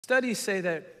Studies say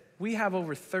that we have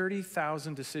over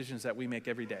 30,000 decisions that we make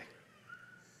every day.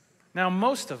 Now,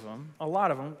 most of them, a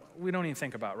lot of them, we don't even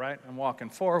think about, right? I'm walking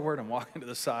forward, I'm walking to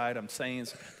the side, I'm saying,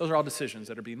 those are all decisions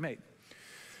that are being made.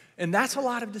 And that's a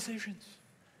lot of decisions.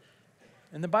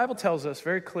 And the Bible tells us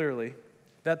very clearly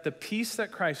that the peace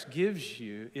that Christ gives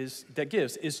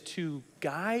is to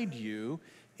guide you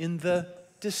in the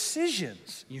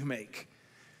decisions you make.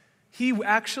 He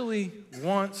actually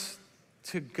wants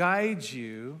to guide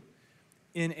you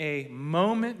in a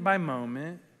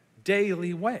moment-by-moment,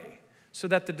 daily way, so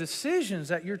that the decisions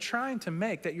that you're trying to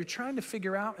make, that you're trying to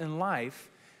figure out in life,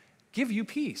 give you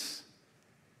peace.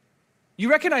 You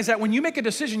recognize that when you make a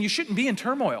decision, you shouldn't be in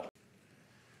turmoil.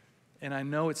 And I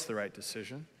know it's the right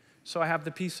decision, so I have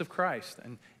the peace of Christ.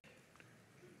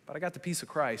 But I got the peace of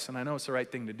Christ, and I know it's the right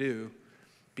thing to do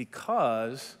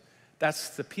because that's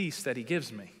the peace that he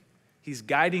gives me. He's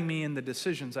guiding me in the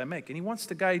decisions I make, and he wants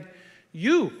to guide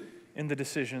you in the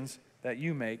decisions that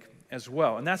you make as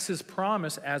well. And that's his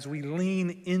promise as we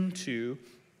lean into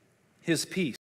his peace.